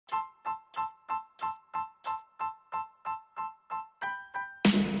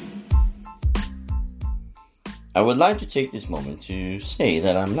I would like to take this moment to say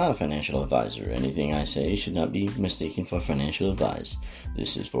that I'm not a financial advisor. Anything I say should not be mistaken for financial advice.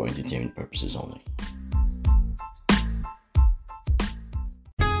 This is for entertainment purposes only.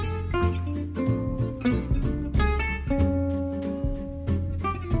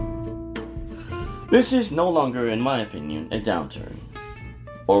 This is no longer, in my opinion, a downturn,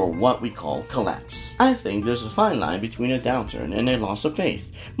 or what we call collapse. I think there's a fine line between a downturn and a loss of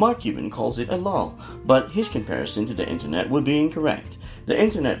faith. Mark Cuban calls it a lull, but his comparison to the internet would be incorrect. The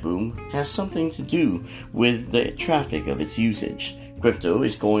internet boom has something to do with the traffic of its usage. Crypto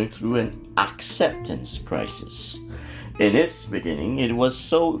is going through an acceptance crisis. In its beginning, it was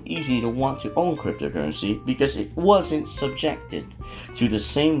so easy to want to own cryptocurrency because it wasn't subjected to the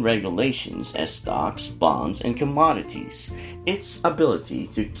same regulations as stocks, bonds, and commodities. Its ability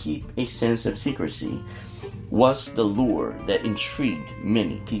to keep a sense of secrecy was the lure that intrigued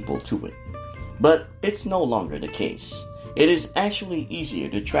many people to it. But it's no longer the case. It is actually easier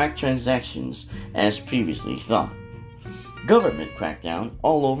to track transactions as previously thought. Government crackdown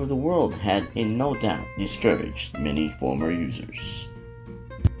all over the world had in no doubt discouraged many former users.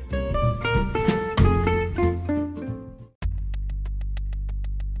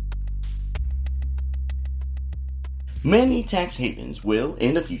 Many tax havens will,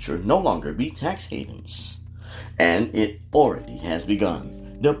 in the future, no longer be tax havens. And it already has begun.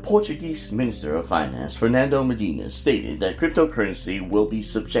 The Portuguese Minister of Finance, Fernando Medina, stated that cryptocurrency will be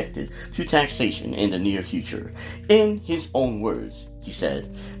subjected to taxation in the near future. In his own words, he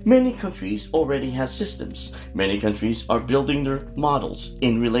said, "Many countries already have systems. Many countries are building their models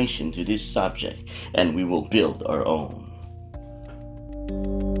in relation to this subject, and we will build our own."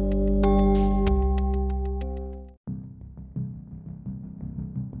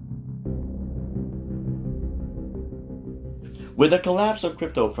 With the collapse of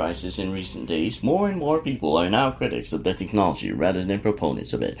crypto prices in recent days, more and more people are now critics of the technology rather than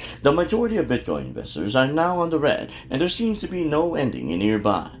proponents of it. The majority of Bitcoin investors are now on the red, and there seems to be no ending in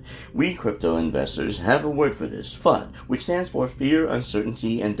nearby. We crypto investors have a word for this, FUD, which stands for fear,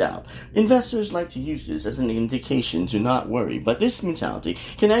 uncertainty, and doubt. Investors like to use this as an indication to not worry, but this mentality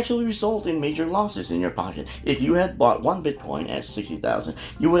can actually result in major losses in your pocket. If you had bought one Bitcoin at 60,000,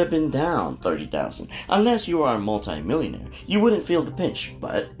 you would have been down 30,000. Unless you are a multi-millionaire, you wouldn't feel the pinch,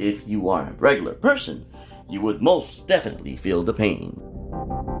 but if you are a regular person, you would most definitely feel the pain.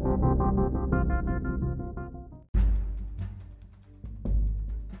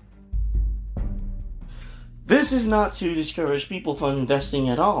 This is not to discourage people from investing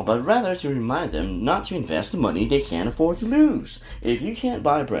at all, but rather to remind them not to invest the money they can't afford to lose. If you can't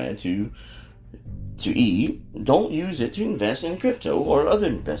buy bread to eat, don't use it to invest in crypto or other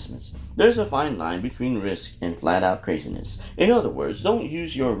investments. There's a fine line between risk and flat-out craziness. In other words, don't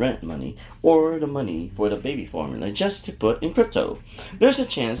use your rent money or the money for the baby formula just to put in crypto. There's a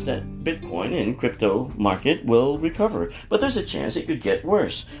chance that Bitcoin and crypto market will recover, but there's a chance it could get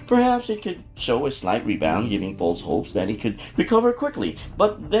worse. Perhaps it could show a slight rebound, giving false hopes that it could recover quickly,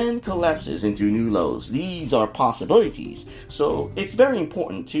 but then collapses into new lows. These are possibilities, so it's very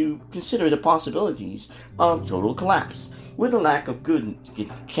important to consider the possibilities of total collapse. With a lack of good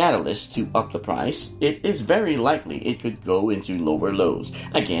catalysts to up the price, it is very likely it could go into lower lows.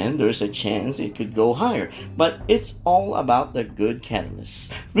 Again, there's a chance it could go higher, but it's all about the good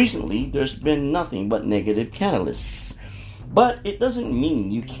catalysts. Recently, there's been nothing but negative catalysts. But it doesn't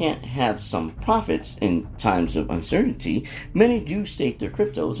mean you can't have some profits in times of uncertainty. Many do stake their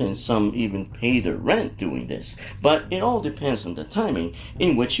cryptos and some even pay their rent doing this. But it all depends on the timing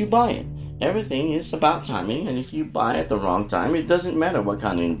in which you buy it. Everything is about timing, and if you buy at the wrong time, it doesn't matter what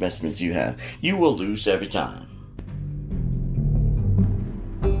kind of investments you have. You will lose every time.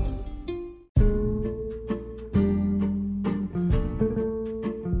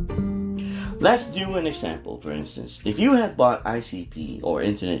 Let's do an example. For instance, if you had bought ICP or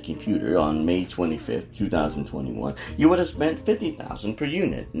Internet Computer on May 25th, 2021, you would have spent $50,000 per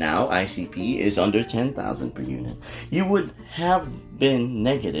unit. Now ICP is under $10,000 per unit. You would have been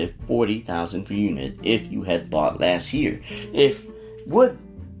negative $40,000 per unit if you had bought last year. If would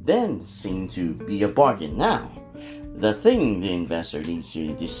then seem to be a bargain now. The thing the investor needs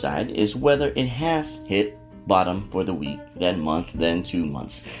to decide is whether it has hit bottom for the week, then month, then 2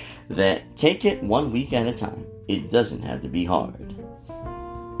 months. That take it 1 week at a time. It doesn't have to be hard.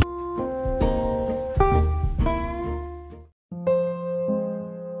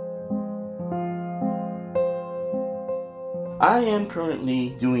 I am currently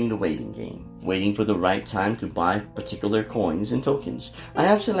doing the waiting game. waiting for the right time to buy particular coins and tokens. I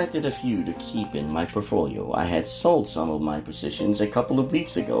have selected a few to keep in my portfolio. I had sold some of my positions a couple of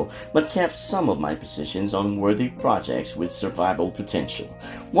weeks ago, but kept some of my positions on worthy projects with survival potential.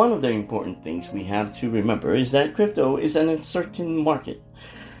 One of the important things we have to remember is that crypto is an uncertain market.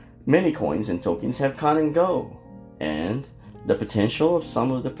 Many coins and tokens have come and go, and the potential of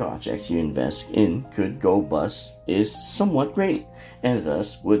some of the projects you invest in could go bust is somewhat great, and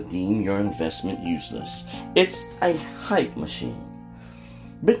thus would deem your investment useless. It's a hype machine.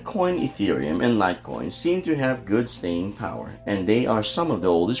 Bitcoin, Ethereum, and Litecoin seem to have good staying power, and they are some of the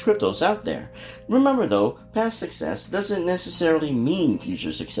oldest cryptos out there. Remember though, past success doesn't necessarily mean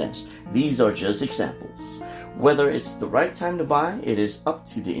future success. These are just examples. Whether it's the right time to buy, it is up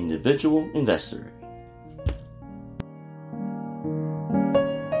to the individual investor.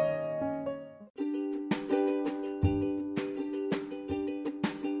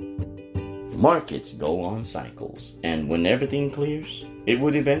 Markets go on cycles, and when everything clears, it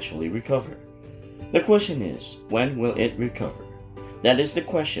would eventually recover. The question is, when will it recover? That is the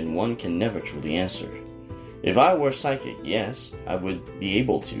question one can never truly answer. If I were psychic, yes, I would be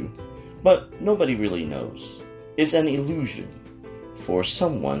able to, but nobody really knows. It's an illusion for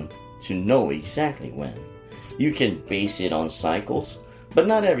someone to know exactly when. You can base it on cycles, but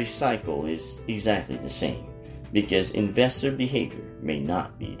not every cycle is exactly the same, because investor behavior may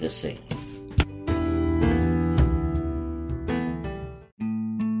not be the same.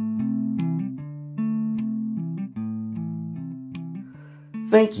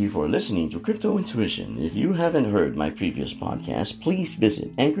 Thank you for listening to Crypto Intuition. If you haven't heard my previous podcast, please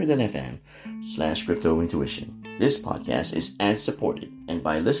visit anchor.fm/Crypto Intuition. This podcast is ad supported, and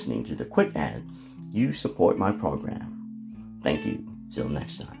by listening to the quick ad, you support my program. Thank you. Till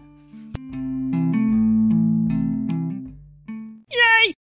next time.